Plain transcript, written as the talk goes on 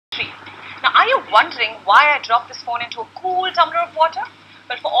Are you wondering why I dropped this phone into a cool tumbler of water?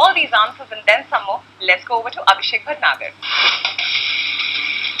 Well, for all these answers and then some more, let's go over to Abhishek Bhatnagar.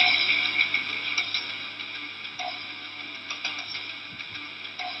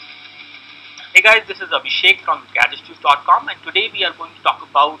 Hey guys, this is Abhishek from gadgetjuice.com, and today we are going to talk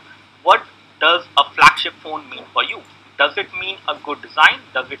about what does a flagship phone mean for you. Does it mean a good design?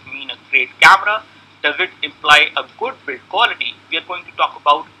 Does it mean a great camera? Does it imply a good build quality? We are going to talk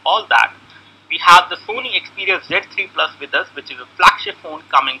about all that. We have the Sony Xperia Z3 Plus with us, which is a flagship phone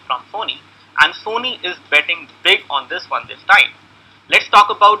coming from Sony, and Sony is betting big on this one this time. Let's talk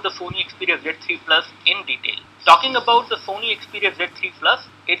about the Sony Xperia Z3 Plus in detail. Talking about the Sony Xperia Z3 Plus,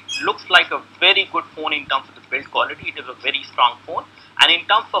 it looks like a very good phone in terms of the build quality. It is a very strong phone, and in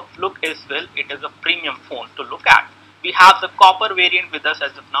terms of look as well, it is a premium phone to look at. We have the copper variant with us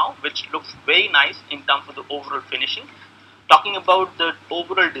as of now, which looks very nice in terms of the overall finishing. Talking about the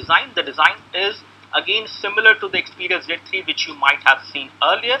overall design, the design is again similar to the Xperia Z3 which you might have seen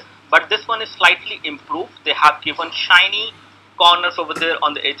earlier, but this one is slightly improved. They have given shiny corners over there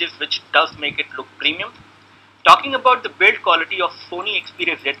on the edges, which does make it look premium. Talking about the build quality of Sony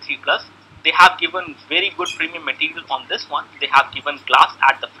Xperia Z3 Plus, they have given very good premium material on this one. They have given glass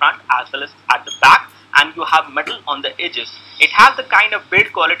at the front as well as at the back, and you have metal on the edges. It has the kind of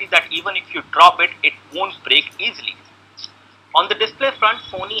build quality that even if you drop it, it won't break easily. On the display front,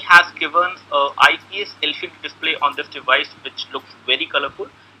 Sony has given a IPS LCD display on this device, which looks very colorful,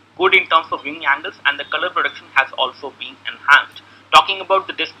 good in terms of viewing angles, and the color production has also been enhanced. Talking about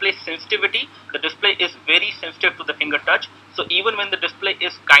the display sensitivity, the display is very sensitive to the finger touch, so even when the display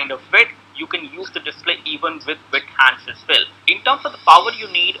is kind of wet, you can use the display even with wet hands as well. In terms of the power you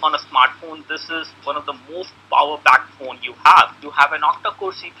need on a smartphone, this is one of the most power-packed phone you have. You have an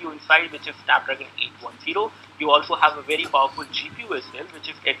octa-core CPU inside, which is Snapdragon 810. You also have a very powerful GPU as well, which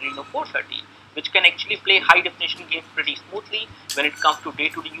is Adreno 430, which can actually play high-definition games pretty smoothly. When it comes to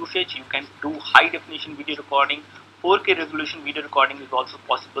day-to-day usage, you can do high-definition video recording. 4K resolution video recording is also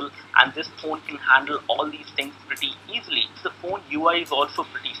possible, and this phone can handle all these things pretty easily. The phone UI is also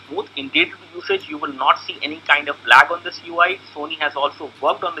pretty smooth. In day-to-day usage, you will not see any kind of lag on this UI. Sony has also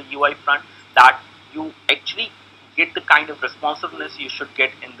worked on the UI front that you actually get the kind of responsiveness you should get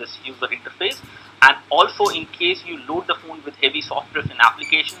in this user interface. And also, in case you load the phone with heavy software and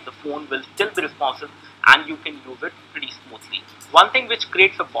application, the phone will still be responsive and you can use it pretty smoothly. One thing which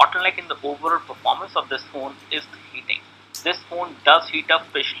creates a bottleneck in the overall performance of this phone is the heating. This phone does heat up,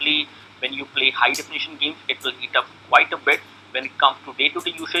 especially when you play high definition games. It will heat up quite a bit. When it comes to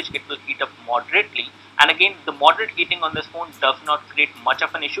day-to-day usage, it will heat up moderately. And again, the moderate heating on this phone does not create much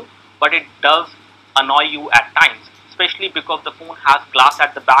of an issue, but it does annoy you at times, especially because the phone has glass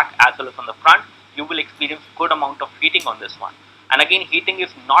at the back as well as on the front. You will experience good amount of heating on this one. And again, heating is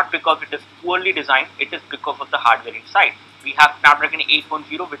not because it is poorly designed, it is because of the hardware inside. We have Snapdragon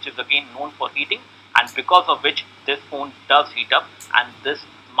 810, which is again known for heating, and because of which this phone does heat up, and this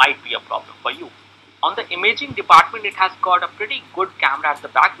might be a problem for you. On the imaging department, it has got a pretty good camera at the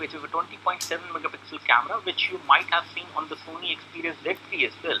back, which is a 20.7 megapixel camera, which you might have seen on the Sony Xperia Z3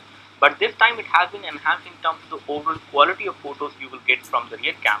 as well. But this time it has been enhanced in terms of the overall quality of photos you will get from the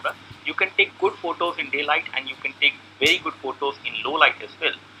rear camera. You can take good photos in daylight and you can take very good photos in low light as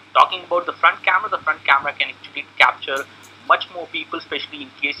well. Talking about the front camera can actually capture much more people, especially in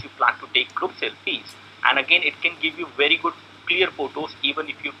case you plan to take group selfies. And again, it can give you very good clear photos even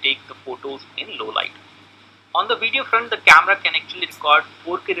if you take the photos in low light. On the video front, the camera can actually record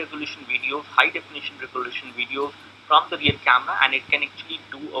 4K resolution videos, high definition resolution videos from the rear camera, and it can actually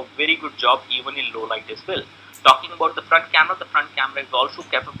do a very good job even in low light as well. Talking about the front camera is also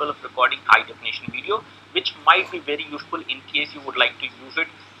capable of recording high definition video, which might be very useful in case you would like to use it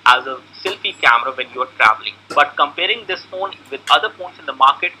as a selfie camera when you are traveling. But comparing this phone with other phones in the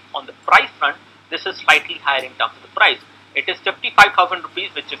market, on the price front, this is slightly higher in terms of the price. It is 55,000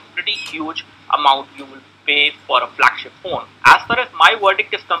 rupees, which is pretty huge amount you will pay for a flagship phone. As far as my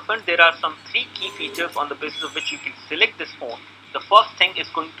verdict is concerned, there are some 3 key features on the basis of which you can select this phone. The first thing is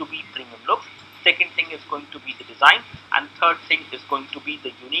going to be premium looks, second thing is going to be the design, and third thing is going to be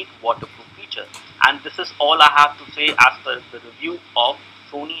the unique waterproof feature. And this is all I have to say as far as the review of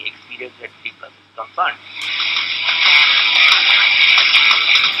Sony Xperia Z3 Plus is concerned.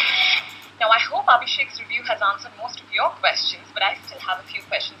 Now, I hope Abhishek's review has answered most of your questions, but I still have a few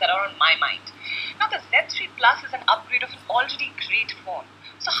questions that are on my mind. Now, the Z3 Plus is an upgrade of an already great phone.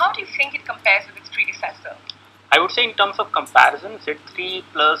 So how do you think it compares with its predecessor? I would say in terms of comparison, Z3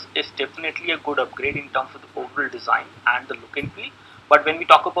 Plus is definitely a good upgrade in terms of the overall design and the look and feel. But when we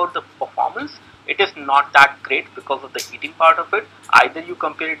talk about the performance, it is not that great because of the heating part of it. Either you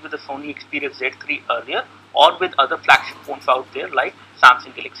compare it with the Sony Xperia Z3 earlier or with other flagship phones out there like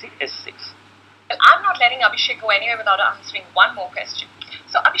Samsung Galaxy S6. Well, I'm not letting Abhishek go anywhere without answering one more question.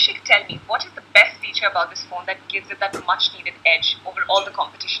 So Abhishek, tell me, what is the best feature about this phone that gives it that much needed edge over all the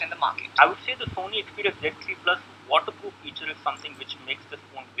competition in the market? I would say the Sony Xperia Z3 Plus waterproof feature is something which makes this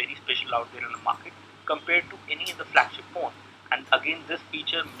phone very special out there in the market compared to any of the flagship phone. And again, this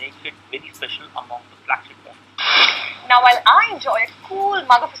feature makes it very special among the flagship phones. Now, while I enjoy a cool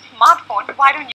mug of a smartphone, why don't you?